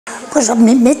Doncs a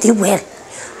mi me diuen,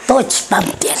 tots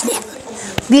m'entenen,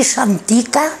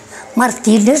 Vicentica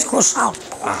Martínez Gozalbo.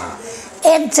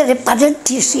 Entre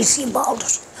parèntesis, si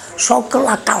vols, soc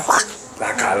la Cala.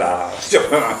 La Cala, sí.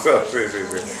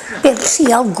 Per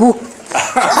si algú...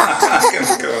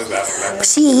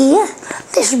 Sí,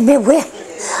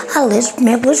 a les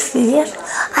meues filles,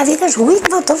 a vegades, ui,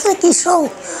 vosaltres de qui sou?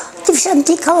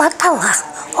 Vicentica la Cala.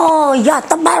 Oh, ja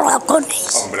també la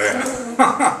coneix. Hombre,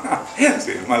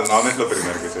 sí, el malnom és el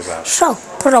primer que se sap. Soc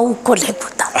prou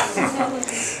coneguda.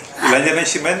 L'any de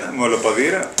naixement, me lo pot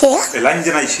dir? Què? L'any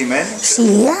de naixement?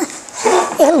 Sí,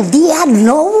 el dia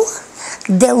 9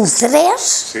 del 3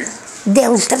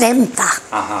 del 30.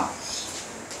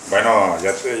 Bueno,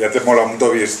 ja té molt amb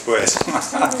t'ho vist, pues.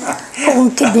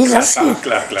 Com que mira,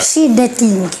 si ne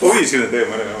tingui. Ui, si ne té,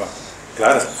 mare meva.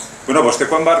 Clar. Bueno, vostè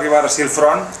quan va arribar així al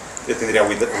front, ja tindria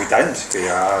 8 anys, que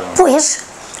ja... Pues,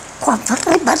 quan va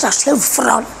arribar així al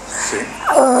front,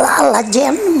 la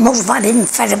gent mos van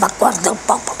fer evacuar del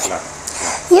poble.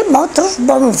 I nosaltres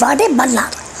mos vam anar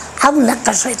a una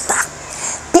caseta.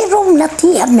 Però una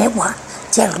tia meva,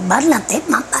 germana de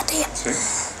ma mare,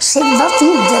 se'n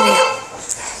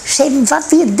va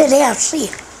vindre així,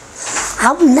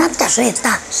 a una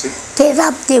caseta, que era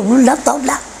d'una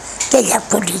dona que ella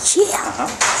coneixia.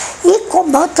 I com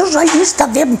nosaltres allà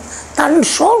estàvem tan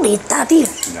solitaris,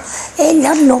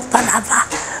 ella no parava.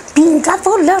 Vinga,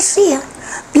 bona sia,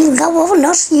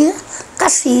 que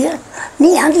sí,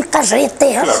 n'hi ha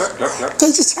casetes, que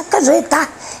aquesta caseta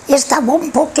estava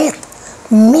un poquet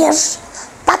més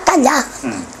allà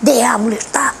d'on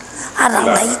està ara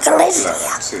la iglesia.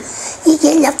 I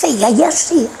ella feia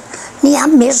així, n'hi ha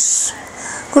més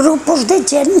grups de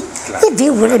gent i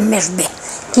viure més bé.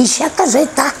 Aquesta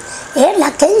caseta, en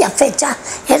aquella fecha,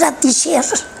 era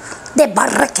d'aixes de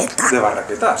barraqueta. De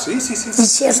barraqueta, sí.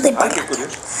 D'aixes de barraqueta.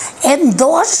 En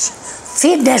 2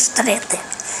 finestretes.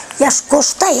 I als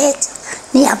costats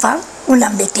n'hi havia una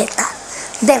miqueta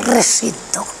de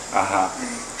recinto.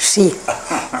 Sí.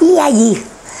 I allí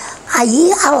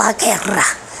a la guerra.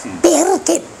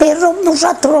 Però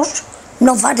nosaltres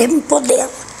no vam poder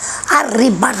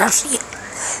arribar així.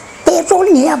 Però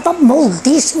n'hi havia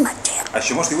moltíssima gent.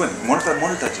 Això mos diuen, molta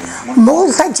gent.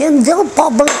 Molta gent del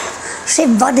poble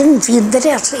se'n van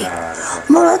vindre així.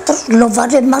 Nosaltres no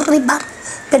vam arribar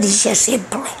per aquest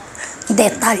simple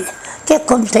detall, que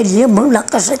conteníem una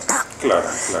caseta,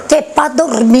 que per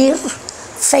dormir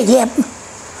fèiem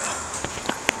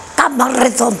cama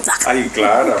redonda. Ai,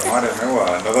 clara, mare meua,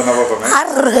 no donava per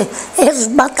més. Els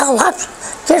matalars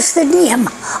que els teníem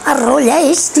a rotllar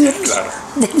dins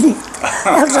de nit,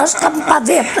 els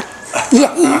escampàvem. I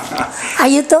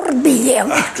ahir dormíem.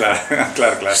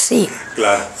 Clar. Sí.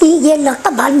 I en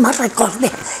acabat me recordo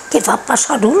que va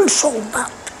passar un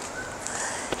soldat.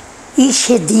 I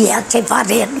aquest dia que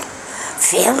van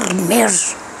fer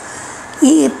més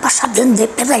i passaven de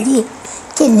per allí,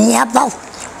 que n'hi havia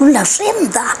una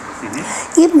senda.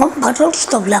 I mon pare els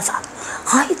doblava.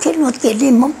 Ai, que no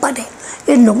tenia mon pare.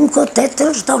 En un gotet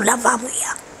els doblava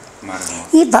ja.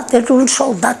 I va haver un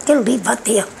soldat que li va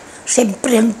dir,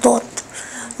 sempre en tot,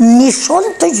 ni són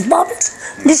tots bons,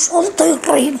 ni són tots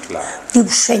ruïns. Diu,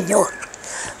 senyor,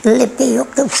 le veo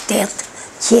que usted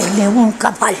tiene un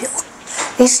caballo.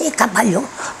 Ese caballo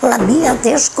la había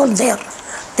de esconder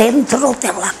dentro de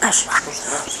la casa,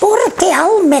 porque a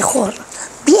lo mejor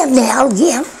viene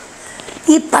alguien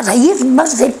y para ir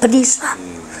más deprisa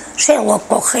se lo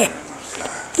coge.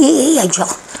 Y yo,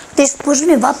 después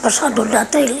me va a pasar una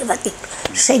otra y le va a decir,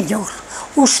 señor,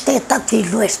 usted aquí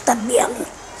no está bien.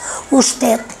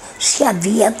 Usted se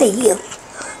había de ir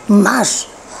más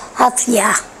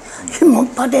hacia... Y mon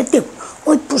pare diu,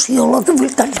 oi, pues jo lo que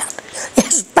vull callar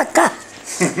és pa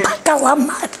la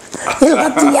mar. I la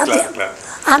tia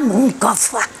amb un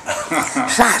cofre,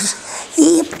 saps?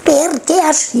 I perquè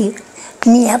així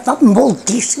n'hi havia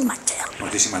moltíssima gent.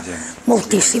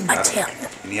 Moltíssima gent.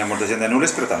 N'hi ha molta gent de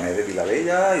Nules, però també de Vila i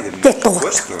de... De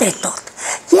tot.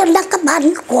 I en acabat,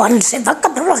 quan se va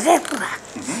acabar la guerra,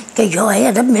 que jo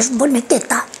era més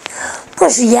boniqueta,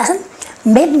 doncs ja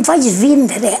me'n vaig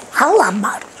vindre a la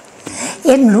mar,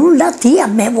 en una tia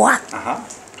meua,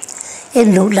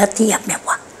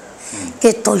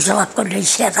 que tots la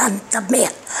coneixeran també,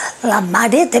 la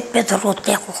mare de Pedro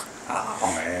Teu.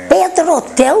 Pedro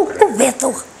Teu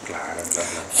Cubedo,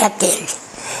 aquell.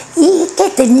 I que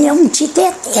tenia un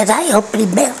xiquet, era el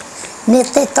primer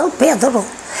netet del Pedro,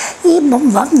 i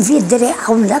me'n vam vindre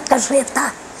a una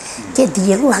caseta, que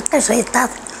diuen la caseta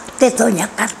de Doña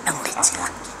Carmelita.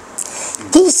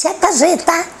 Aquesta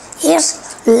caseta és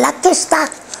la que està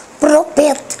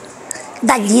propet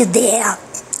d'allí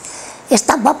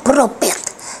estava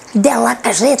propet de la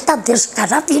caseta dels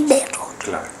carabineros.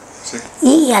 Clar, sí.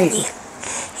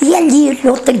 I allí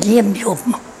no teníem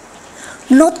llum.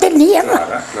 No teníem,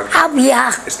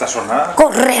 havia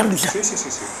corrent.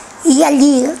 I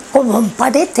allí, com mon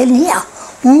pare tenia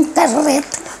un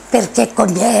carret, perquè com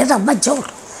ja era major,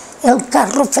 el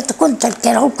carro fet compte que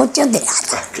era el cotxe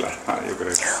d'ara. Clar, jo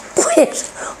crec. Pues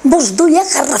mos duia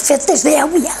garrafetes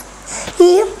d'aigua. I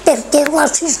perquè la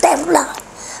cisterna,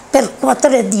 per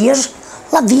 4 dies,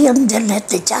 l'havíem de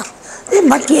netejar. I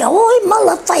m'aquia, oi,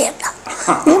 mala feina.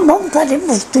 I mon pare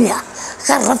mos duia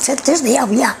garrafetes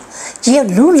d'aigua. I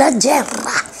en una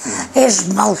gerra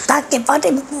esmaltar que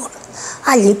farem pur.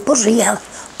 Allí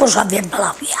posàvem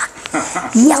l'aigua.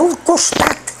 I al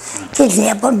costat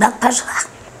teníem una casa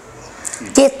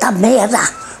que també era,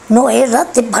 no era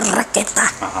de barraqueta,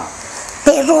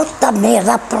 però també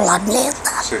era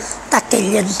planeta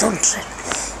d'aquell entonces,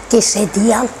 que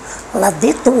seria la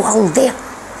de tu aldea.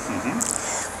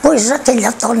 Pues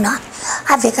aquella dona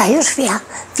a vegades feia,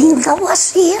 vinga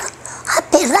així a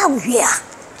per aigua,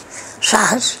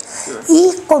 saps?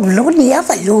 I com no n'hi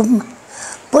havia llum,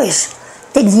 pues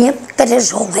teníem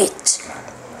cresolets.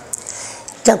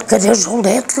 Que el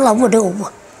cresolet l'aureu.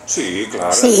 Sí,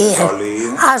 clar,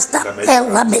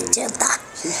 la metgeta.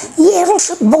 I ells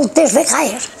moltes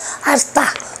vegades, hasta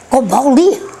com oli,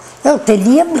 el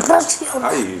teníem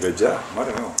racionat. Ai, veig ja,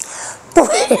 mare meva.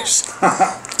 Pues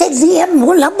teníem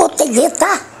una botelleta,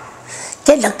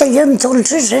 que en aquell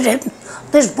entonces eren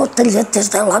les botelletes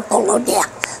de la colònia,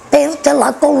 perquè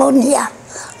la colònia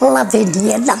la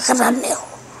venien a granel.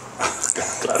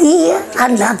 I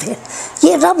anaven,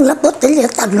 i era una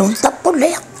botelleta en un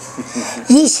taponet.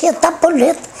 I aquest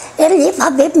taponet el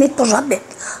llevàvem i posàvem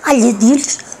allà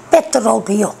dins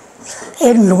petroli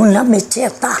en una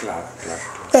metgeta.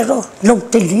 Però no ho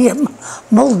teníem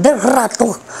molt de rato,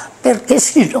 perquè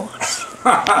si no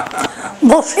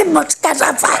mos hem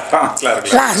escarafat,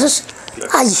 saps?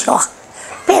 Això.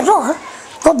 Però,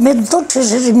 com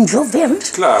entonces érem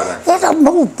jovens, era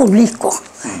molt bonico.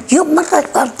 Jo me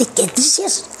recordo que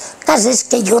d'aquestes cases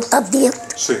que jo t'he dit,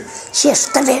 si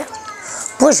estaré,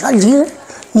 pues allí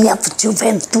n'hi ha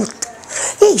joventut.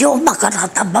 I jo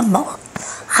m'agradava molt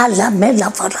a la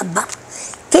meva fora,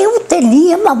 que ho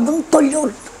teníem amb un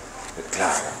collon.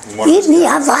 I n'hi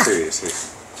havia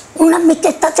una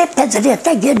miqueta de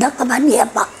pedreta llena que venia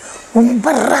un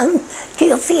barranc que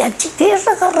jo feia, xiquets,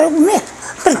 agarreu-me,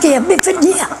 perquè ja me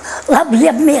venia la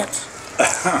via més.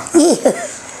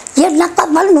 I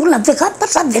anàvem una vegada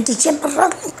passant de aquest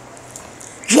barranc.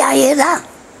 Ja era,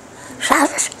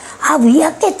 saps? Havia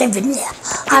que te venia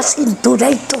a cintura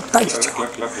i tot això.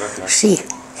 Sí.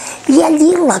 I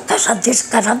allí la casa dels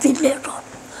carabineros,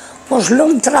 doncs no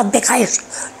entrava a vegades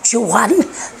jugant,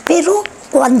 però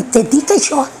quan te dic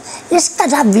això, els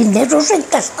carabineros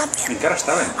encara estaven. Encara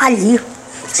estaven? Allí,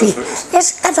 sí.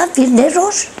 Els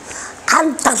carabineros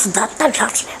han tardat a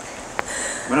anar-se.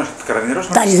 Bueno, carabineros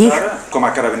no estava, com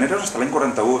a carabineros hasta l'any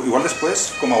 41, igual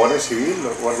després com a guàrdia civil o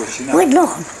alguna cosa així. Bueno,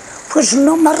 pues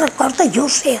no me recordo, jo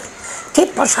sé que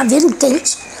posaven que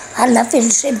ells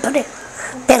anaven sempre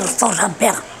per fora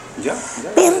per.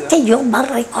 Perquè jo me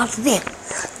recordo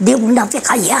d'una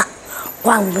vegada,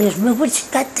 quan la meva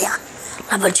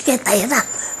xiqueta era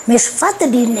més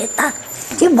fadrineta,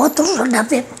 que nosaltres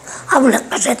anàvem a una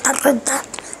caseta rentada,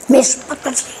 més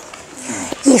pequeña.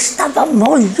 I estava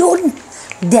molt lluny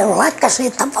de la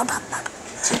caseta fora part,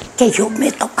 que jo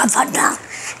me tocava anar.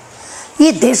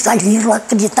 I des d'allí la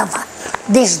cridava,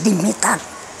 des d'imitant.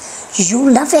 I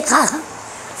una vegada,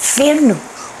 fent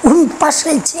un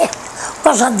passeig,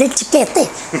 cosa de xiquete,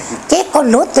 que quan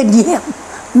no teníem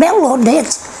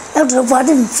melonets, els ho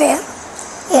van fer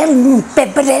en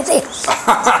pebreres.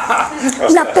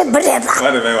 Una pebrera.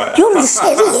 I una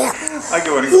sèrie.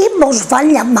 I mos va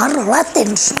llamar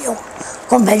l'atenció,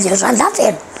 com elles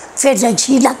anaven fent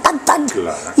així, cantant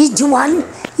i jugant,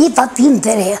 i va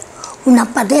vindre una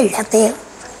parella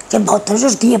que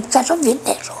nosaltres diem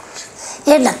carabineros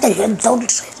en aquell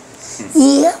entonces.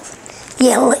 I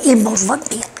mos van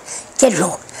dir que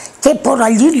no, que por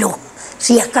allí no,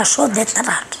 si acaso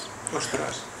detrás.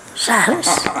 Ostres. ¿Sabes?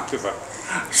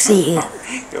 Sí.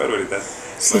 Que barbaritat.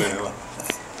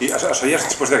 I això ja és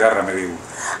després de guerra, me diu.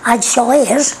 Això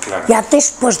és ja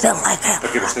després de la guerra.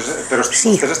 Però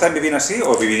vostès estaven vivint així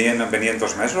o venien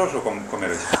 2 mesos o com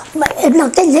era això? En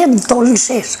aquell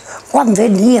entonces, quan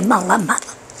veníem a la mar,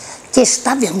 que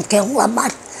estàvem que a la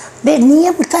mar,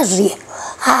 veníem quasi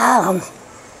a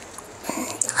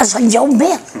Sant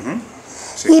Jaume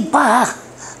i a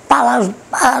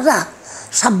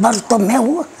Sant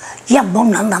Bartomeu i amb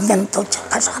on anàvem tots a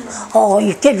casa.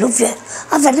 Oi, que no fe...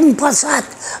 Havíem passat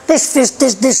les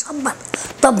festes de Sant Martí,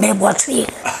 també ho hacía.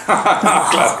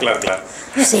 Clar.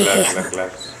 Sí.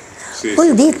 Sí.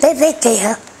 Vull dir-te de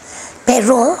què,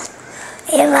 però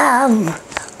era,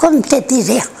 com te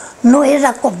diré, no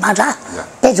era com ara,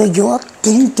 però jo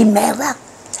tinc quimera,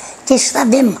 que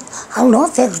estàvem a no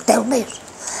fer-te-les.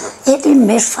 Eren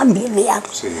més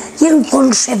familiars i en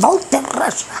qualsevol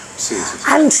terrassa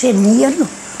encenien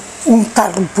un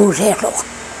carburero.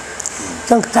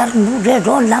 El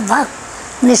carburero anava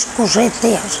les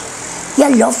cosetes i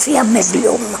allò feia més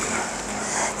llum.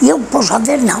 I ho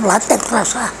posaven a la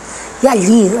terrassa i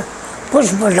allí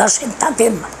me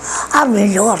l'assentàvem a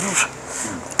millor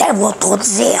 10 o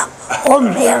 12 o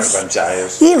més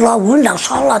i una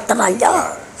sola tralla.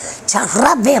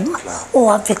 Xerràvem o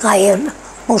a vegades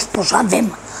ens posàvem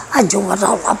a jugar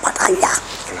a la baralla.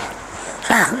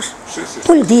 Saps?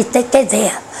 Vull dir-te que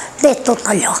de tot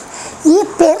allò. I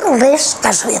per les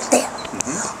casetes.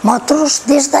 Nosaltres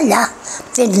des d'allà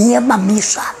veníem a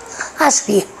missa,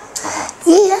 així.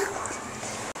 I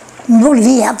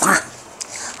volíem,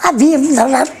 havíem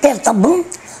d'anar per damunt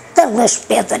de les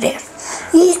pedres.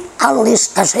 I a les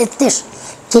casetes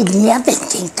que n'hi havia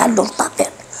que encara no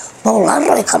estaven molt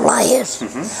arreglades,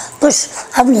 doncs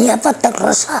havíem de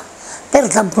terrassar per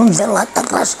damunt de la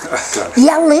terrassa. I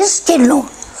a les que no,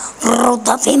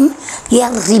 rodàvem i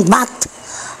arrimat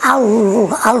a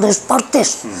les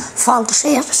portes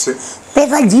falses, per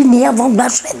allí n'hi havia una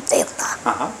sendeta.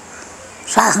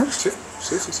 Saps?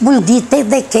 Vull dir-te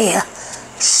que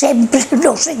sempre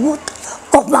no ha sigut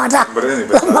com ara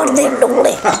la Mar de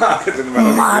Nules.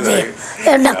 Mare,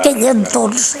 en aquell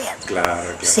entonces.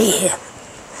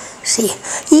 Sí.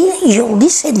 I jo l'he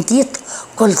sentit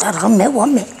contar al meu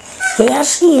home que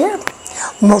així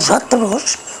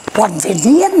nosaltres, quan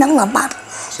veníem a la mar,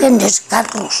 en els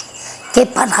carros que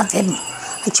paràvem,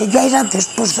 això ja era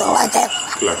després de la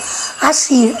guerra,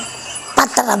 així, per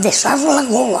travessar la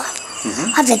gola,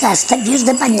 a vegades t'havies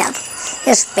de banyar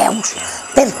els peus,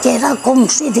 perquè era com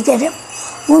si diguérem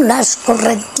una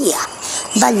escorrentia,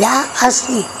 d'allà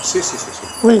així.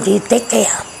 Vull dir-te que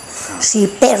sí,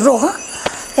 però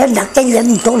en aquell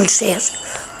entonces,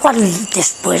 quan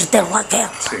després de la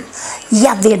guerra,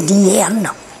 ja venien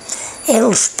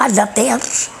els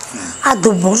panaders a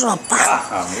dur-nos el pa.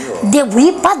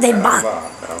 D'avui pa demà.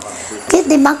 Que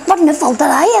demà quan me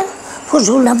faltarà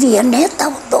pues una vianeta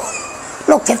o dos,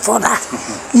 el que fora.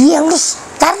 I els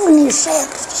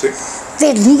carnissers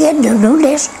venien en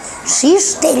unes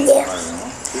cistelles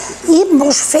i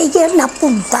mos feien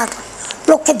apuntar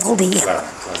el que volien.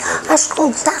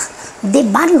 Escolta,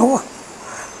 demà no,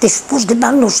 després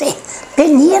demà no sé,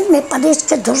 venien, me pareix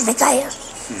que 2 vegades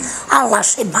a la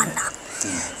setmana.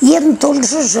 I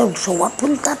entonces els ho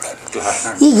apuntaven.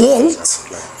 I ells,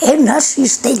 en la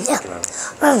cistella,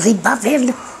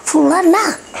 arribaven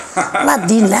fulana, la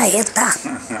dinaeta.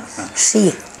 Sí,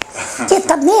 que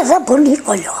també era bonic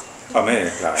allò.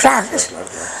 Saps?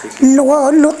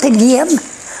 No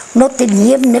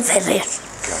teníem neveres.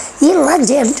 I la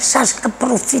gent, saps que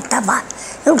aprofitava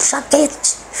els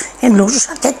saquets, en un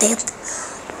saquetet,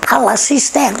 a la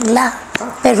cisterna,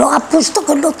 però aposto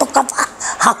que no tocava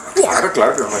aigua.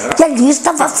 I allí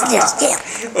estava fresquet.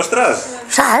 Ostres!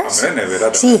 Saps?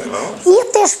 Sí. I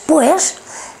després,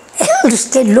 els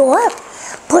que no,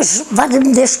 doncs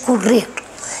vam descobrir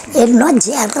en una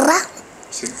gerra,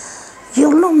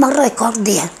 jo no me'n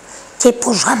recordo, que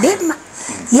posàvem,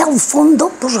 i al fons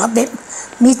posàvem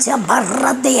mitja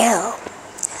barra de gel,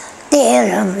 que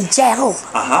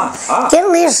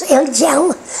el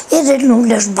gel eren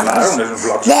unes barres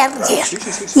llargues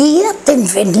i te'n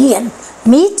venien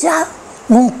mitja,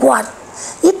 un quart,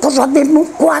 i posàvem un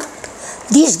quart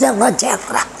dins de la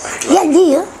gerra. I allí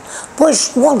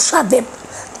ho alçàvem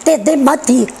de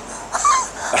matí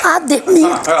a de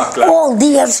nit o el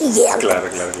dia següent,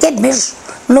 que més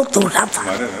no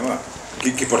durava.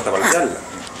 Qui portava el gel?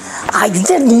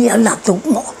 Venien a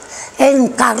dur-m'ho en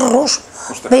carros,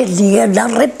 venien a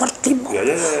repartir-m'ho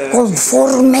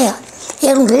conforme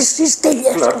en les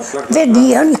cistelles,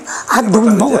 venien a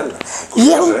dur-m'ho.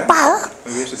 I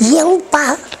el pa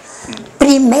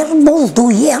primer me'l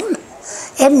duien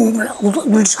en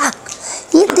un sac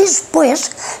i després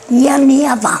ja n'hi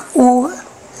havia un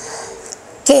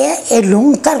que en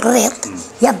un carret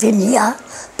ja venia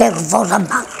per vora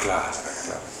mar.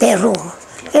 Però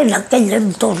en aquell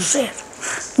entonces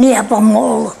n'hi havia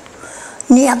molt,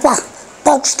 n'hi havia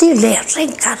pocs diners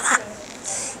encara.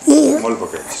 Molt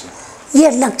poquets. I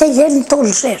en aquell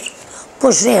entonces,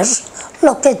 doncs és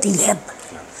el que diem,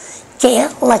 que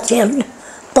la gent,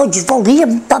 tots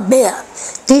volíem també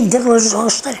tindre les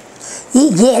nostres I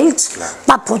ells,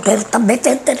 per poder també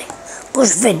vendre,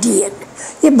 doncs venien.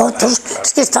 I moltes,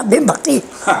 és que també Martí,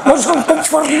 no se'n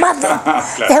conformaven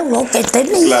en el que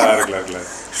tenien. Clar.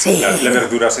 Sí. La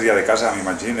verdura seria de casa,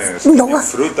 m'imagines? No,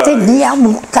 teníem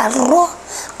un carro,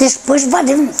 després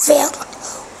vam fer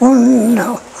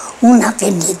una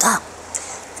avenida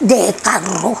de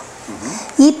carro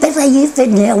i per allí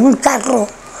venia un carro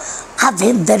a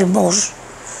vendre-nos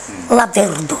la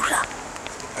verdura,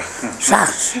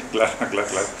 saps? Clar.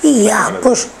 I ja,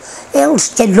 doncs, els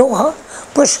que no,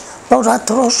 doncs,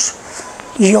 nosaltres,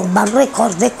 jo me'n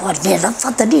recordo quan era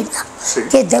fadrina,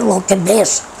 que de lo que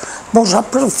més mos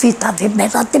aprofitàvem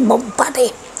era de mon pare,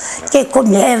 que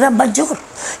quan era major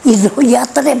i no ja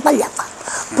treballava.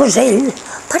 Doncs ell,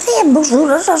 pare, mos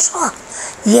dures això,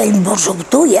 i ell mos ho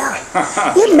duia.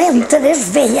 I mentre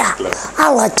veia a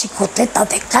la xicoteta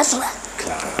de casa,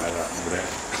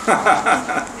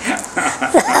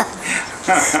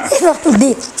 era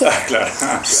bonic.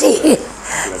 Sí,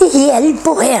 i ell,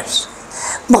 pues,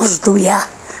 mos duia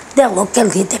de lo que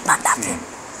li demanàvem.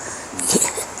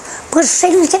 Pues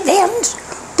sent que vens,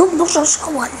 tu mos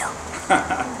escollo.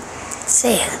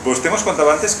 Sí. Vostè mos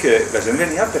contava antes que la gent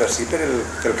venia per ací, per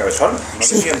el Cabeçol, no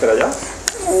venien per allà?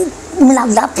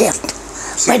 Anava per...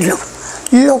 Bueno,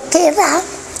 el que era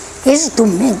és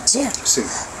diumenge,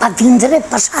 va vindre a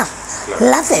passar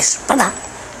la vespre,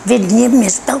 venia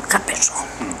més pel Cabeçol.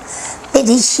 Per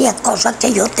aquesta cosa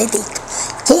que jo te dic,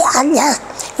 que allà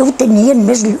ho tenien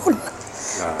més lluny,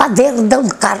 va haver del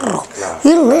carro,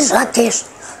 i les aques,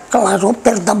 claro,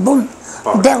 per damunt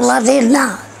de l'arena,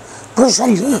 doncs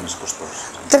allí,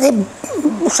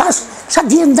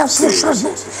 s'havien de forçar,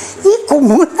 i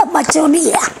com una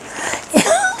majoria,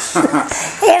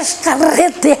 els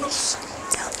carretes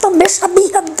també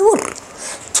sabien dur,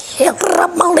 que el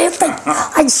ramalet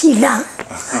aixina,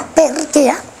 perquè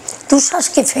tu saps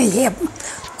què fèiem,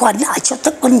 quan això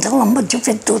te conta la meva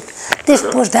joventut,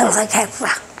 després de la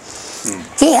guerra,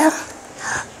 que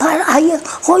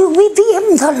hoy vivíem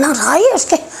d'anar, és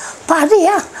que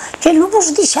pare, que no vos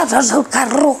deixaràs el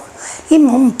carro. I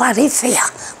mon pare feia,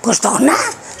 pues dona,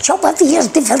 això ho havies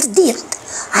divertit.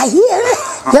 Ahir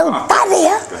el pare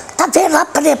t'havia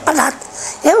preparat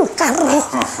el carro,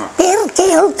 perquè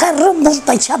el carro mos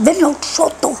deixava en el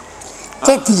soto,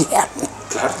 que diem.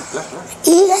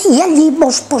 I allí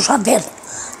mos posaven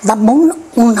damunt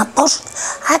una post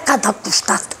a cada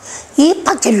costat. I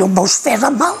perquè no mos fera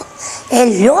mal,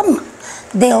 el llom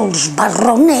dels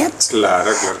barronets,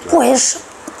 pues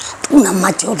una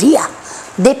majoria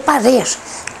de pares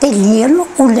tenien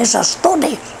unes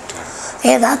estores.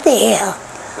 Era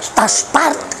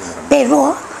d'espart,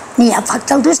 però n'hi havia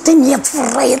que les tenia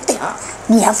forrete,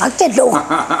 n'hi havia que no,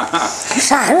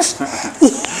 saps?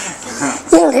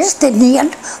 I les tenien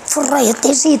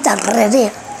forretes i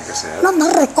darrere. No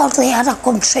me'n recordo ara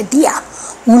com se dia,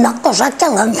 una cosa que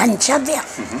l'enganxava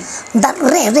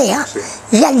darrere,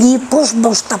 i allí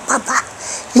mos tapava.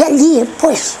 I allí,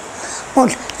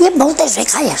 i moltes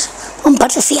vegades em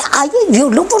parecia, ai, jo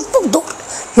no vos puc dur,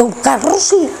 jo el carro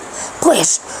sí,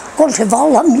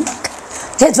 qualsevol amic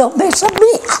que només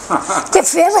sabia que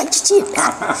fer així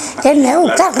en el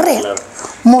carrer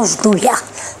mos duia.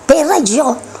 Per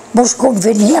això mos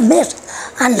convenia més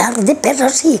anar de per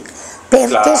ací,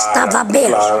 perquè estava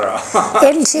més,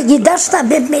 en seguida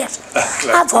estava més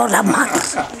a vora mar,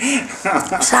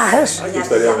 saps?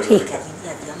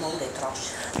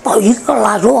 Oi,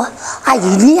 claro,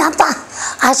 allí n'hi havia,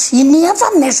 així n'hi havia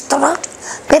més tros,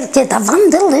 perquè davant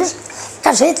de les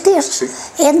casetes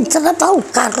entrava el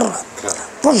carro,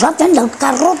 posaven el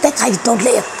carro de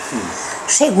caitonet,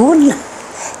 segons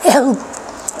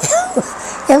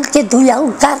el que duia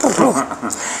el carro,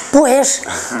 pues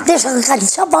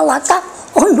desenganxava la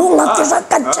o no la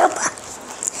desenganxava.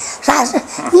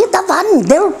 I davant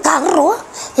del carro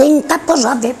encara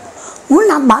posàvem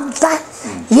una manta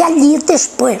i allí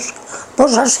després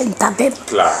assentàvem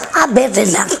a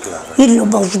berenar i no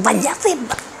mos banyàvem.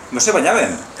 No se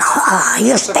banyaven? Ai,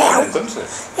 els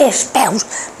peus.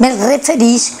 Me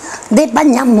referís de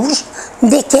banyar-nos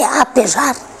de que a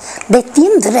pesar de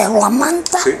tindre la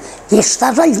manta i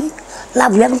estar allí, la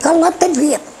blanca la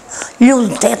teníem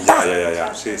llunteta,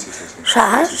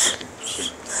 saps?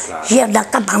 I en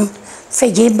acabant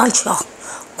fèiem això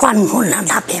quan no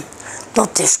n'anàvem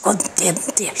totes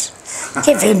contentes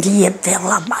que veníem de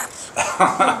la mar.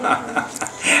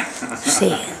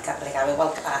 Sí. Que plegàveu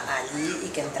allí i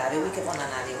que entràveu i que bon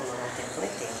anàveu al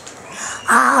templete.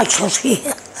 Ah, això sí.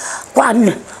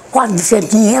 Quan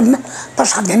veníem,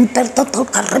 passàvem per tot el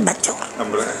carrer Major.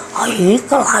 Ai,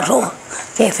 claro,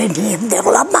 que veníem de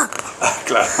la mar.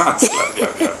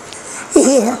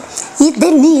 I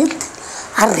de nit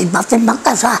arribàvem a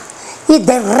casar i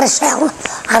de recel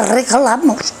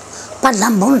arreglamos per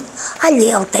damunt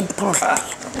allí al templet,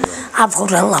 a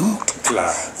veure la música.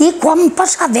 I quan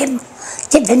passàvem,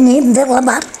 que veníem de la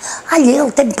mar, allí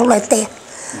al templet,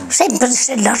 sempre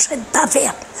se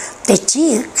n'assentaven de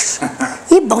xics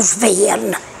i mos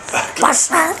veien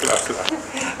passar.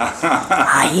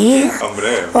 Ahí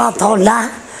la dona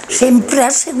sempre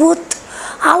ha sigut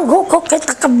algo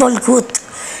coqueta que hem volgut,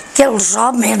 que els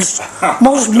homes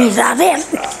mos miraren.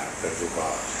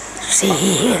 Sí.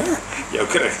 Jo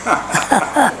crec.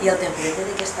 I el templete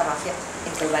de què estava fet?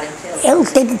 En què el varen fer? El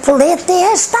templete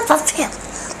estava fet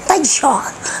d'això,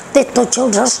 de tots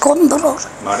els escombros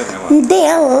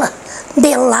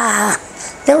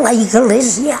de la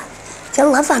iglesia que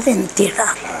la van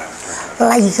tirar.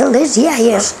 La iglesia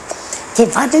és que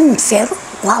van fer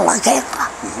a la guerra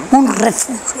un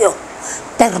refugi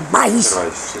per baix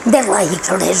de la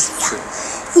iglesia.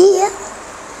 I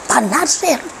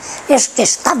anaven els que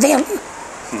estaven,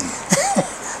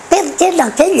 perquè en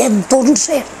aquell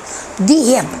entonces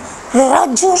diem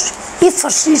rojos i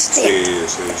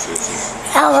fascistes.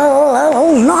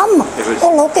 El nom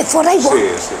o el que fora igual.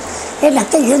 En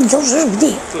aquell entonces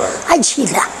diem així.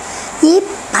 I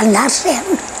anaven,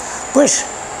 doncs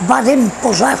van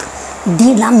posar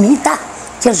dinamita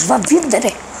que els va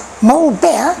vindre molt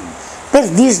bé per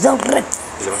dins del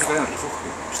refugi.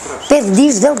 Per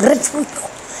dins del refugi.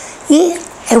 I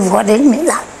ho van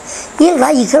mirar. I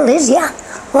la iglesia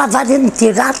la van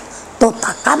tirar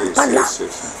tota campana,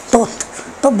 tot.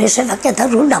 Només se va quedar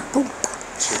una punta.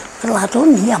 Claro,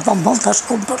 n'hi havia molt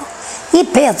d'escombro. I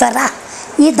pedra.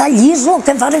 I d'allí és el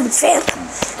que van fer,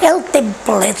 el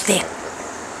templete.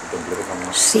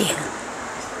 Sí.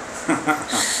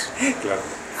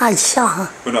 Això.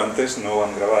 Bueno, antes no ho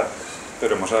han gravat,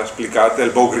 però ens ha explicat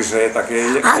el bou griset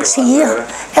aquell... Ah, sí,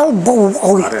 el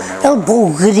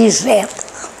bou griset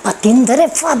va tindre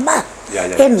fama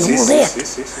en Nules.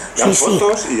 Sí. Hi ha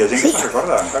fotos i hi ha gent que se'n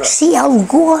recorda encara. Si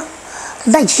algú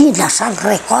d'Aixina se'n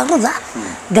recorda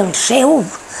del seu,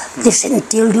 de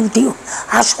sentir-li, diu,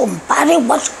 a son pare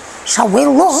o a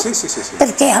s'abuelo,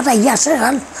 perquè ara ja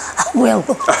seran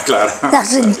abuelo, de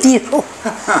sentir-ho.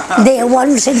 Déu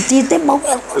han sentit de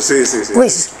m'abuelo.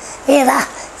 Pues era,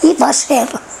 i va ser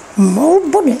molt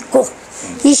bonico,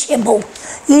 i xebó,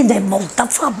 i de molta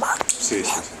fama. Sí.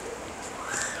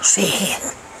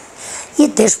 I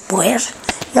després,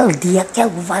 el dia que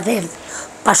el van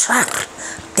passar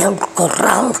del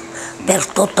corral per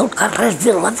tot el carrer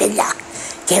Vila,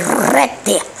 que és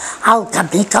recte al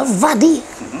camí que el va dir,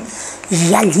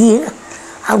 i allí,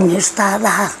 on està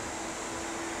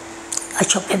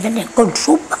això que venen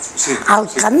consum, al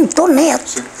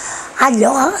cantonet,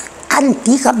 allò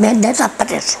antigament era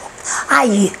presó.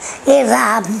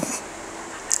 Era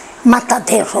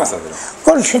matadero.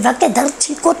 Quan se va quedar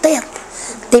xicotet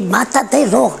de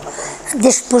matadero,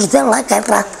 després de la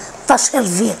guerra va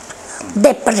servir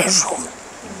de presó.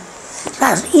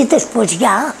 I després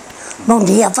ja no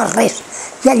n'hi havia res.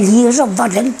 I allí es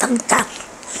van tancar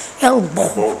el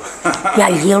bou. I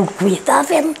allí el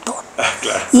cuidaven tot.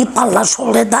 I per la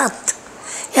soledat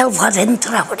el van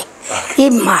treure. I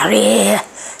Mar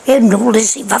de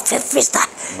Nules hi va fer festa.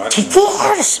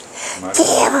 Xiquets,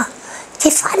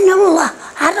 què fan ara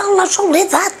a la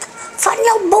soledat? Fan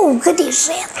el bou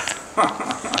griset.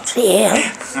 Sí,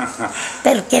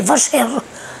 perquè va ser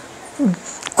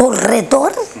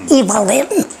corredor i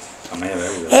valent.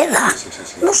 Era,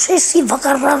 no sé si va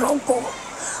agarrar algú,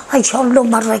 això no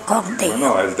me'n recordo.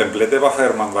 No, el templete va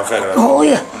fer...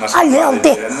 Allà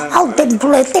el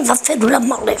templete va fer una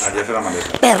maleta,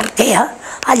 perquè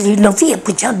allí no havia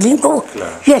pujat ningú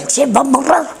i ells se va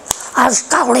amarrar a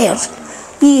escales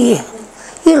i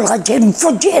la gent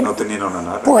fugint. No tenien on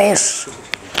anar. Pues,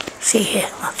 sí,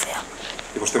 va fer.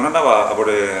 I vostè on anava a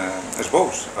veure els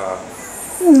bous?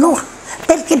 No,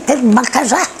 perquè per ma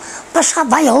casa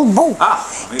passava el bou,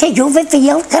 que jo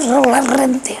vivia al carrer Les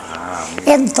Renders.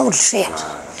 Entonces,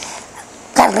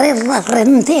 carrer Les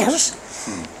Renders,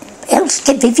 els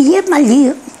que vivíem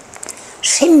allí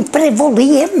sempre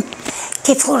volíem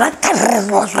que fos carrer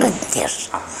Les Renders,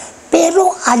 però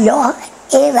allò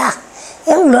era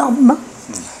el nom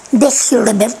de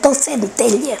Gilberto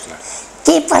Centelles,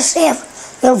 que va ser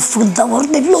el fundador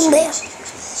de Nules,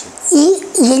 i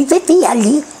ell vivia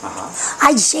allí,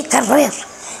 a aquest carrer.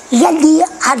 I allí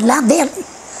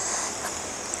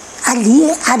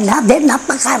anaven a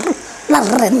pagar la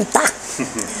renta.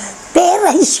 Per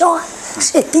això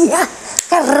se deia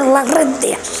carrer Les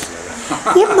Renders.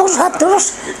 I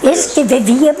nosaltres, els que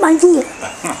vivíem allí,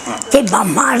 que ma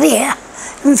mare,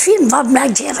 en fi, vam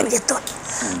anar a tot,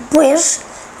 pues,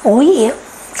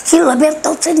 aquí la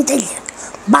Berta Centella.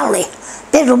 Vale,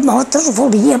 però nosaltres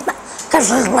volíem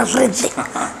casa la renda.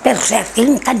 Per cert, que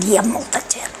encara hi ha molta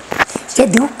gent que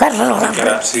diu casa la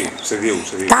renda. Sí, se diu.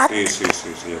 Tant? Sí,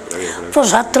 jo crec.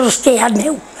 Vosaltres que ja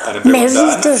aneu més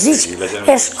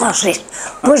és coses.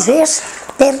 Doncs és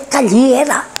perquè allí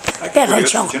era, per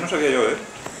això. Això no sabia jo,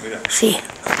 Mira. Sí,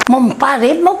 mon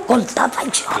pare m'ho contava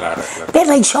això. Per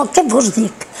això que vos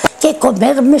dic, que com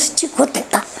era més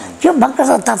xicoteta, jo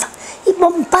m'agradava. I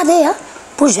mon pare,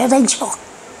 doncs era això.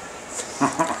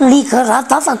 Li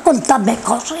agradava contar-me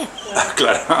coses.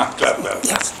 Clar. Ja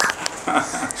està.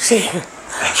 Sí,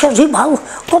 això és igual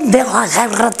com de la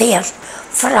guerra dels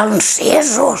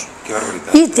francesos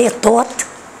i de tot.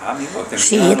 Ah, amigo,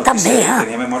 Sí, també.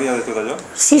 Tenia memòria de tot allò?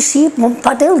 Sí, mon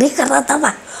pare li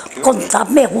agradava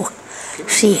contar-me-ho.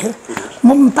 Sí,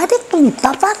 mon pare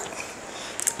contava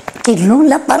que en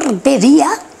una barberia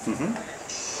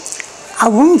a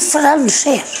un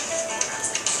francès,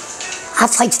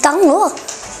 afaitant-lo,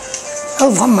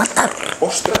 el va matar.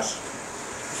 Ostres!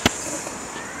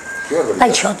 Que barbaritat.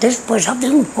 Això després ha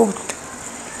vingut.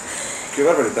 Que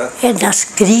barbaritat. En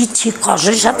escrits i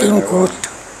coses ha vingut.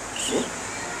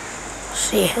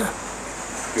 Sí.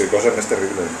 Que cosa més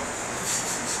terrible.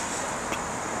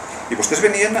 I vostès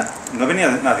venien, no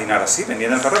venien a dinar així,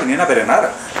 venien al carro, venien a berenar.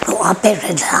 No, a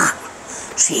berenar.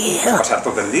 Sí. A passar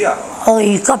tot el dia.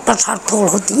 Oi, que ha passat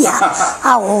tot el dia.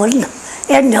 A on?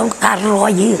 En el carro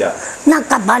allí.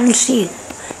 N'acabant, sí.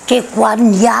 Que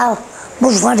quan ja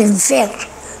mos vam fer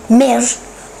més,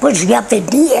 doncs ja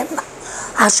veníem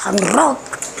a Sant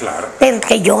Roc.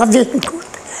 Perquè jo he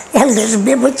vingut amb les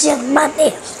meves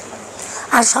germanes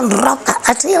a Sant Roc,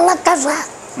 així a la casa.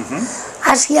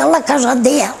 Així a la casa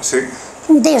de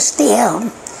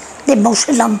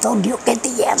mossèn Antonio, que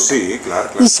diem. Sí, clar.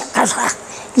 I sa casa.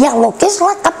 I a lo que és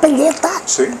la capelleta,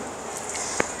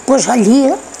 doncs allí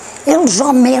els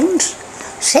homes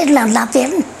se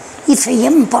n'anaven i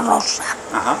feien brossa,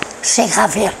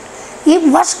 segaven, i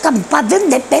ho escampaven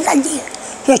de per allí.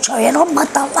 I això era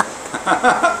matar-la.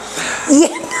 I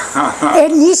en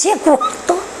aquest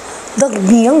quarto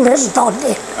dormien les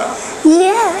dones.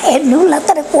 I en un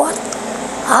altre quart,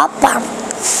 a part,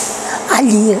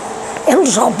 allí,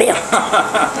 els homes.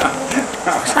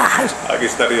 Aquí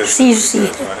estaria. Sí.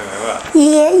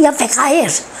 I a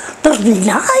vegades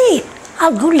dormien,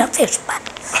 alguna vespa,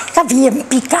 que havien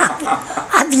picat,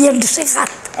 havien segat.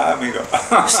 Ah, amigo.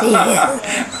 Sí.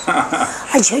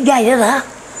 Això ja era,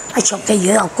 això que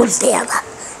jo conteava,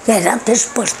 ja era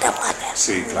després de la guerra.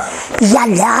 Sí, clar. I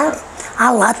allà,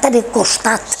 a l'altre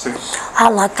costat, a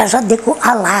la casa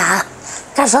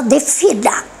de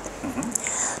filla,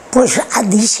 doncs a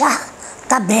deixar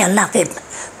també anàvem,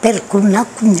 perquè una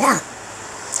cunyà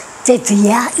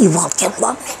vivia igual que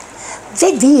l'home.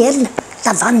 Vivien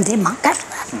davant de ma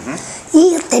casa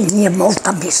i tenia molta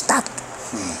amistat.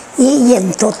 I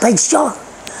en tot això,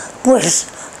 doncs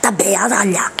també era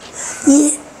allà.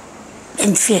 I,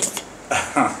 en fi,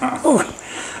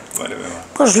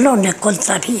 doncs no ne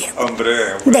contaria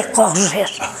de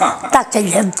coses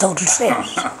d'aquell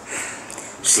entonces.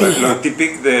 Lo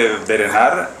típic de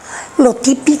berenar? Lo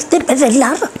típic de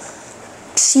berenar,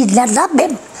 si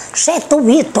n'anàvem 7 o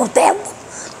 8 o 10,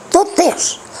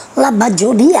 totes, la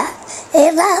majoria,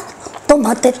 era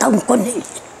tomateta amb conill.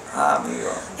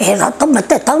 Era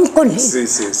tomateta amb conill,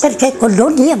 perquè no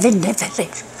n'hi havia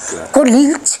neveres.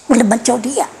 Conills, la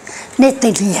majoria, ne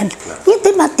tenien. I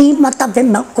de matí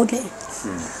matàvem el conill.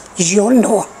 Jo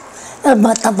no, el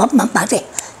matava ma mare,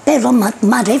 però ma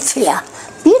mare feia,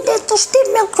 vine,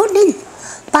 tostim el conill,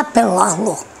 per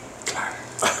pelar-lo.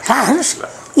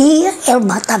 I el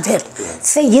mataven.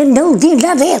 Feien el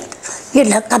dinaret i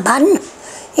en acabant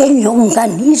en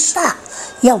llonganissa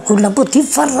i alguna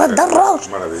botifarra d'arròs.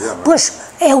 Doncs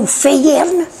ho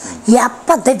feien ja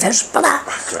per de vespre,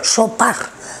 sopar.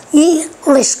 I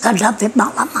les que anàvem a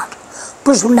la mar,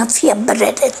 doncs una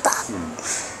fiambrereta.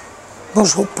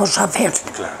 Doncs ho posaven.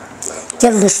 Que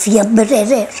les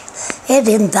fiambreres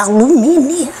eren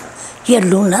d'alumini i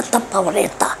en una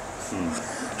tapaureta.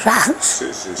 Saps?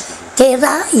 Que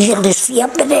era, i les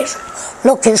fiambres,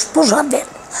 el que es posaven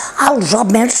als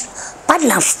homes per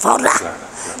anar fora.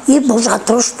 I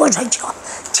vosaltres, doncs això,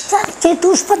 que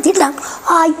tu es patinar,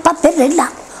 ai, per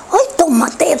berenar, ai,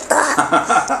 tomateta,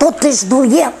 totes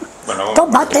duiem,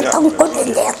 tomateta amb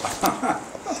conillet.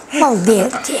 Vol dir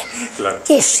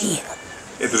que sí.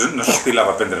 Entonces no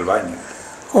s'estilava prendre el bany.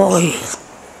 Oi,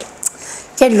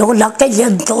 que no en aquell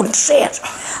entonces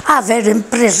haver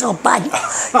pres el bany.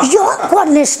 Jo,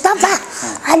 quan estava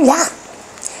allà,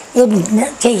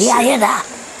 que ja era,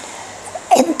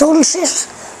 entonces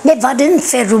me van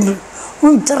fer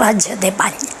un traje de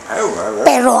bany.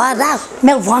 Però ara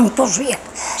me'l van posar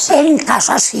en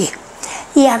casa, sí.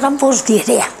 I ara vos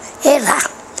diré, era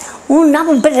una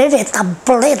ombrereta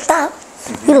pleta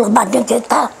i la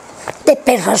manegueta de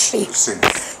per així.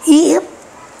 I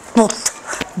tot,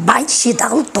 baix i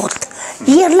dalt tot.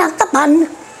 I en acabant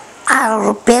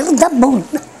per damunt,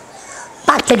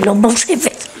 perquè no m'ho sé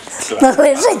fer, no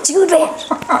les atxurés,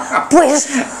 pues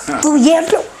duien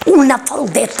una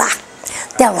faldeta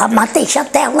de la mateixa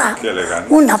tela,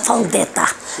 una faldeta.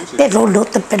 Però no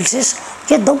te penses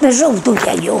que només ho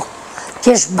duia jo,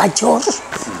 que els majors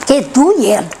que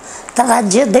duien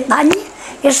trajes de bany,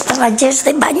 els trajes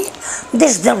de bany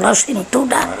des de la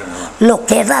cintura, el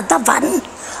que era davant,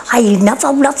 ahir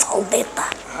anava una faldeta.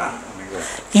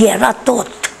 I era tot.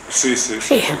 Sí.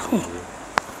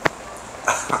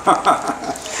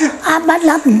 Hem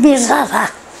anat més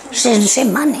ara, sense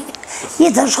màniga.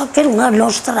 I d'això que la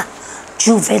nostra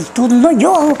joventut, no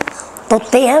jo,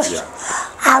 totes,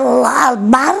 al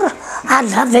mar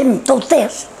anàvem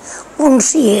totes, un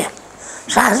siga,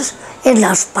 saps? En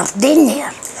les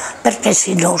pardenyes, perquè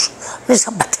si no les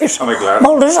sabates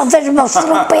molt les haguéssim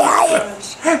estropeades.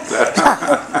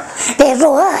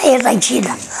 Però era així,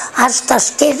 fins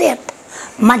que eren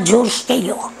majors que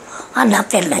jo,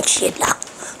 anaven així,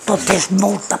 totes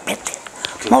molt tapetes,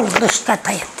 molt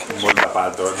rescatadetes. Molt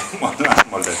tapat tot, molt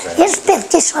de fet. És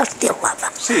perquè s'estilava,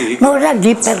 no era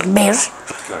ni per més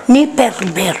ni per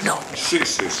menys.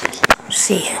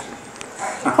 Sí,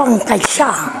 com que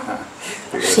això,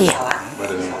 sí.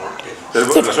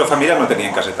 Però la seva família no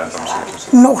tenia caseta, entonces?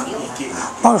 No,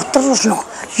 nosaltres no.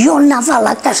 Jo anava a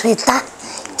la caseta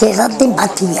que era de ma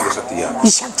tia, i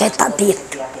aquesta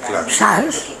dit,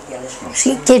 saps?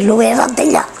 Sí, que no era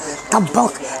d'ella,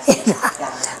 tampoc era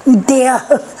de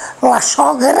la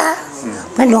sogra,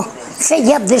 bueno,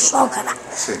 feia de sogra,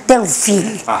 del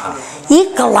fill.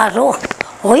 I claro,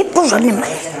 oi, pues anem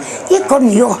allà. I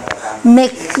com jo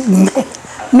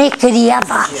me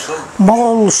criava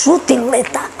molt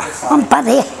sutileta, mon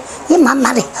pare i ma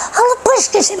mare. Ara, pues,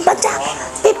 que se'n va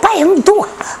pepa en tu,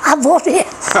 a veure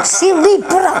si li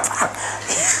prova.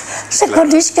 Se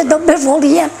coneix que només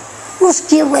volien uns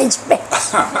quilets més.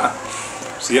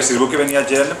 Sí, així es veu que venia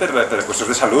gent per qüestions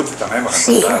de salut, també,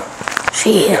 sí.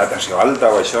 Per la tensió alta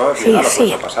o això, que ara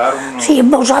pot passar un... Sí,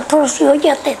 vosaltres, jo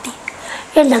ja t'he dit,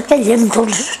 en aquell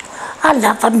entonces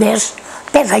anava més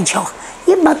per això.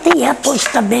 I ma tia, doncs,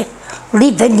 també li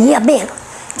venia bé,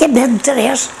 que mentre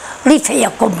li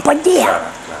feia companyia.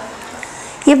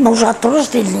 I nosaltres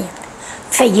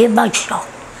fèiem això,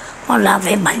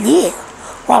 anàvem allí,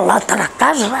 o a l'altra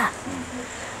casa,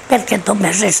 perquè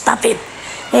només estàvem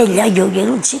ella, jo i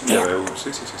el xiquet.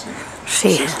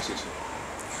 Sí.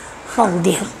 Vol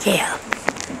dir que...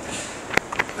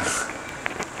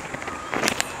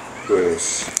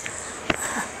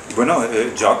 Bueno,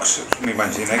 jocs,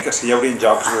 m'imagino que sí hi haurien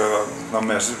jocs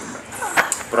només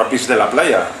propis de la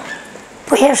playa.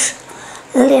 Pues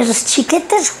les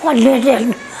xiquetes quan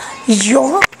eren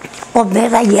jo, com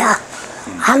era ja,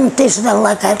 antes de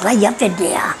la guerra ja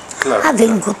venia, ha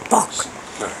vingut poc.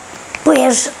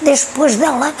 Pues després de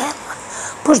la guerra,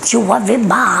 pues jugàvem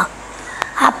a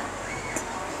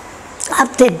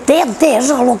tentetes,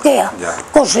 a lo que,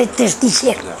 cosetes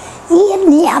d'això. I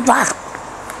n'hi havia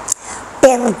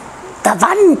per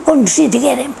davant, com si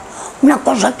diguérem, una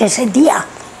cosa que se deia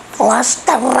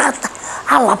l'esterrata,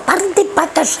 a la part de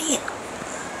Pacasia,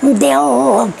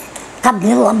 del Camp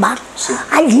de la Mar.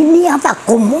 Allí n'hi havia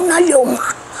com una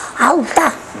lloma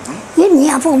alta i n'hi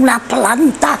havia una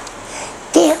planta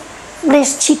que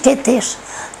les xiquetes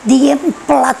diem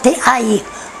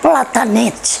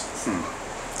platanets.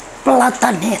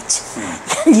 Platanets.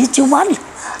 I allí jugant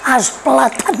als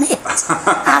platanets.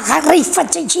 Agarra i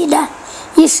faig aixina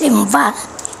i se'n va.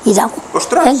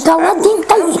 Ostres! En Cala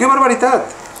tinc allí. Que barbaritat!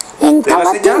 En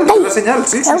Cala tinc allí. El senyal,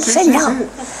 sí. El senyal.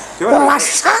 La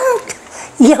sang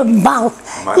i el mal.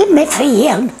 I me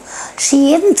feien,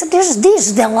 si entres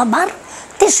dins de la mar,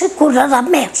 te se curarà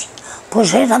més.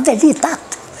 Doncs era veritat.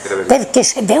 Perquè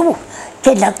se veu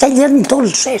que en aquell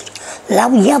entonces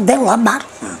l'aigua de la mar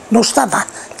no estava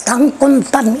tan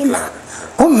contaminada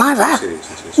com ara.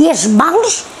 I els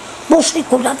mals no se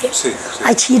curaven.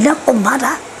 Així com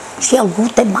ara, si algú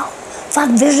té mal,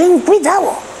 fan més en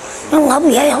cuidado en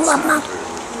l'aigua de la mar.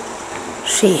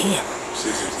 Sí.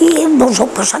 I ens ho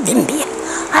passàvem bé.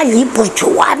 Allí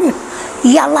jugant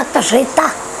i a la caseta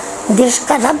dels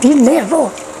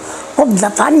carabineros, com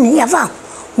davant hi havia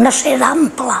una cera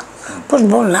ampla,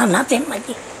 doncs on anàvem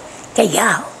allí, que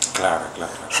ja,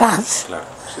 saps?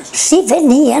 Si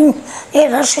venien,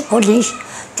 era se coneix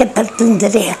que per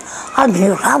tindre el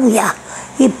meu àvia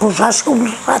i posar-se un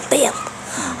ratet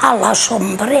a la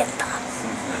sombreta.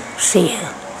 Sí,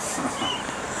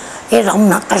 era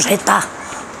una caseta,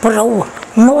 però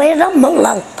no era molt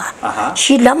alta,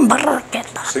 així amb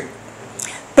barraqueta,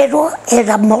 però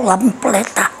era molt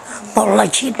ampleta, molt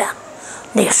aixina,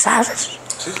 de sacs,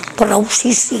 però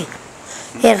sí,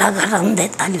 era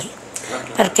grandet allí,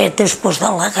 perquè després de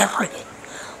la guerra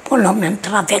no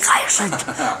m'entrava gaire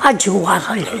a jugar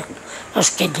allí, els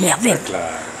que n'hi havia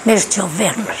més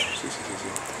joves.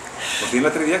 Us diuen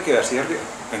l'altre dia que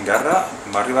en guerra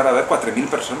va arribar a haver 4.000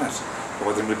 persones.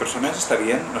 4.000 persones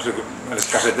estarien, no sé, en les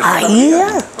casetes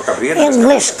o cabrien. En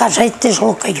les casetes,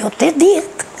 el que jo t'he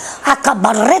dit, a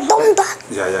Cama Redonda.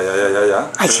 Ja.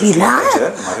 Així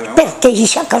perquè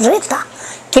aquesta caseta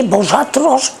que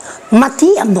vosaltres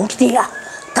matíem us dia,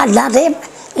 callarem,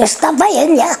 estava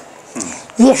ella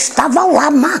i estava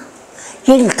l'ama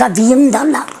i en que havíem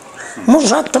d'anar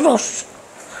nosaltres.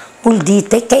 Vull dir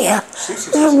que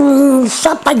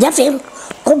s'apanyàvem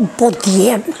com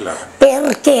podien,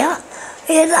 perquè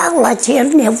era la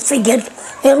gent que ho feien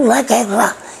en la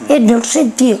guerra, en el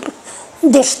sentit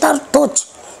d'estar tots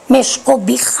més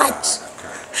cobijats,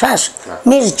 saps?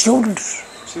 Més junts,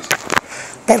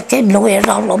 perquè no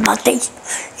era el mateix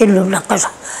en una casa.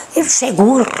 És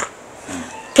segur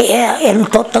que en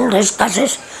totes les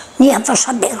cases n'hi ha de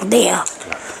saber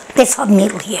de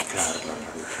família.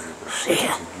 Sí.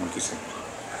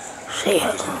 Sí.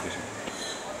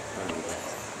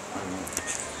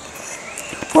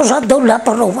 Pues ha donat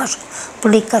prou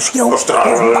explicació.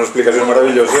 Ostres, unes explicacions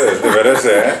meravelloses, de veres,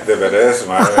 de veres,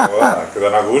 mare meva, que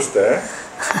dona gust,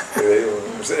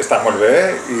 Està molt bé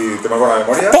i té molt bona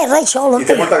memòria i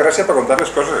té molta gràcia per contar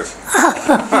les coses.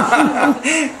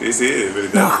 Sí, de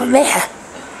veritat. No, bé,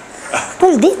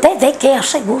 vull dir que ha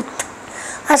sigut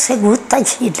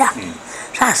així,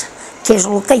 saps? Que és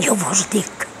el que jo vos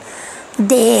dic.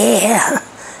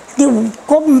 Diu,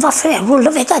 com va fer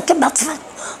una vegada que m'ha fet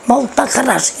molta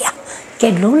gràcia, que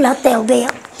en una tele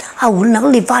a una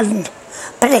li van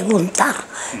preguntar,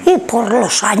 y por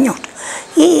los años,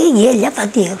 y ella va a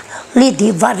decir,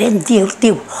 le van a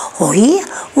decir, oye,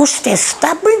 usted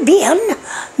está muy bien,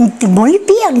 muy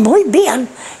bien,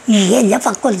 y ella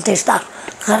va a contestar,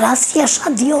 gracias a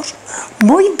Dios,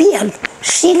 muy bien,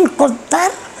 sin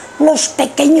contar los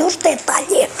pequeños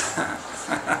detalles.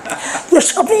 I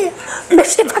això me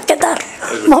se va quedar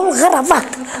molt gravat.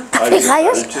 A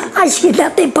vegades, així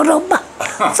de broma,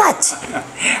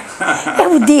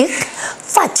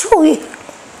 faig ui,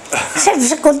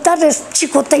 sense contar els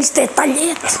xicotets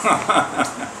detallets.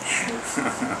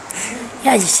 I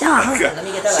això,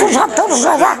 vosaltres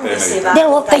ara, de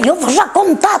lo que jo vos he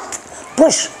contat,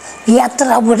 doncs ja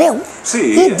traureu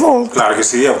i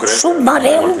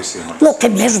sumareu el que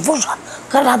més vos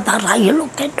agradarà i el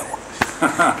que no.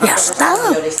 Ja està.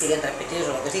 Jo li estic repetint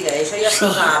el que siga. Això ja és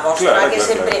cosa vostra, que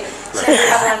sempre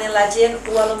parlant amb la gent, o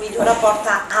potser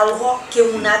aporta algo que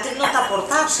un altre no t'ha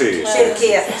aportat.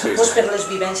 Perquè, per les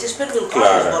vivències, per dir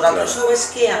coses, vosaltres sou els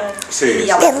que... I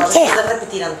llavors podem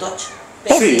repetir amb tots.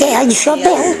 Perquè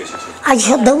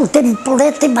això del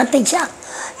templet mateixa,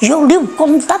 jo li ho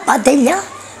contava d'ella,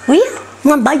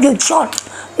 me'n vaig això,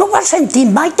 no ho has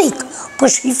sentit mai, dic,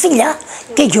 doncs sí, filla,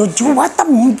 que jo he jugat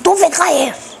amb un to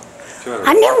vegades.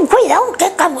 Aneu, cuidao, que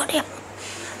acabarem.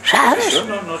 ¿Sabes? Això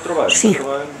no trobàvem? Sí.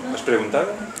 Es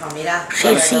preguntaven? No, mira,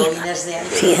 sí,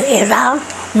 era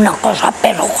una cosa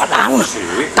però gran.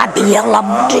 Havia la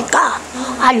música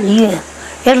allí,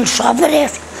 en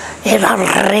sobres, era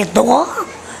redó,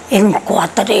 en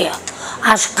quatre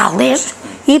escales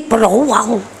i prou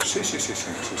alt.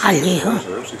 Allí.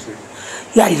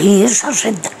 I allí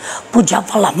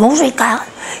pujava la música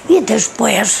i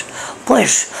després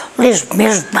les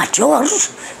més majors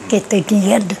que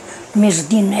tenien més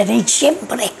diners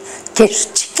sempre que els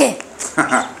xiquets.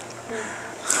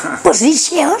 Doncs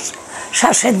això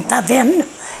s'assentaven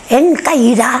en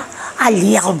cairà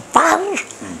allí al parc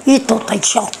i tot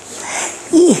això.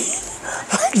 I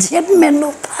la gent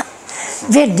menuda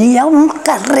venia un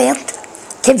carret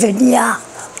que venia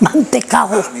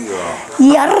mantecau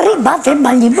i arribàvem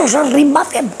allí, mos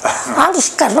arribàvem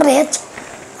als carrets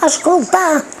a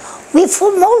escoltar, i fu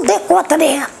molt de quatre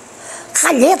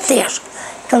galletes,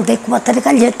 que el de quatre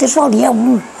galletes valia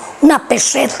una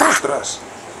peseta,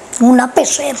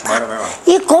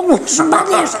 i com els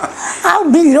mares al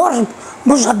millor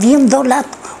mos havien donat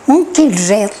un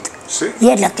quinzet,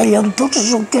 i en aquell entonces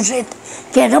un quinzet,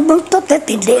 que era molt de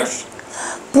diners,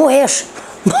 pues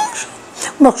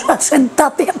mos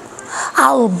assentàvem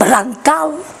al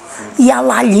brancal i a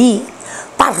l'allí,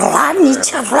 parlant i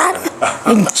xerrant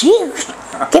en xics,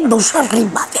 que mos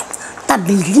arribàvem.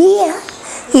 També llia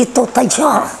I tot això,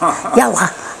 ja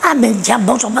a menjar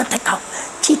mos ho matacau.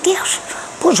 Xiquies,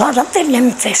 doncs ara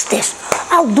tenim festes.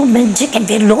 El diumenge que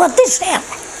ve no ha de ser.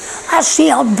 Així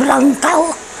al brancal,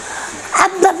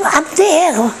 hem de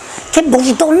que mos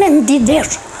donen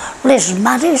diners les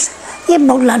mares i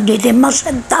mos l'anirem a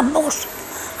sentar-nos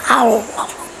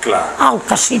al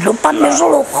casino per més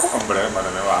lujo. Hombre,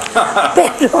 mare meva.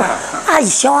 Però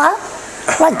això,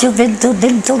 la joventut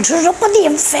d'entonces no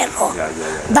podíem fer-ho.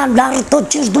 D'anar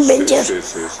tots els diumenges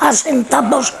a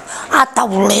sentar-nos a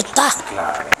tauleta.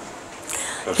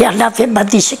 I anàvem a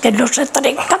dir que no se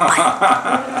trenca mai.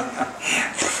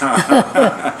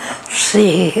 Sí.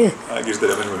 Aquí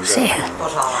estarem més bonic.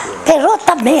 Però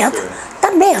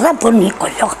també era bonic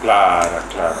allò.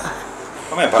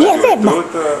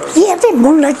 I érem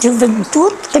una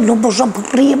joventut que no mos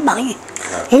avorria mai.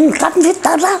 En canvi,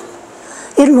 ara,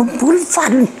 en un punt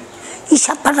fan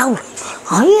aquesta paraula.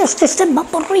 Ai, és que estem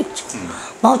avorrits.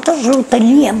 Nosaltres no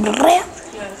teníem res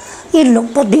i no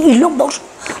mos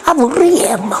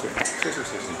avorríem.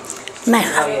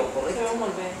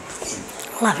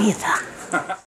 La vida.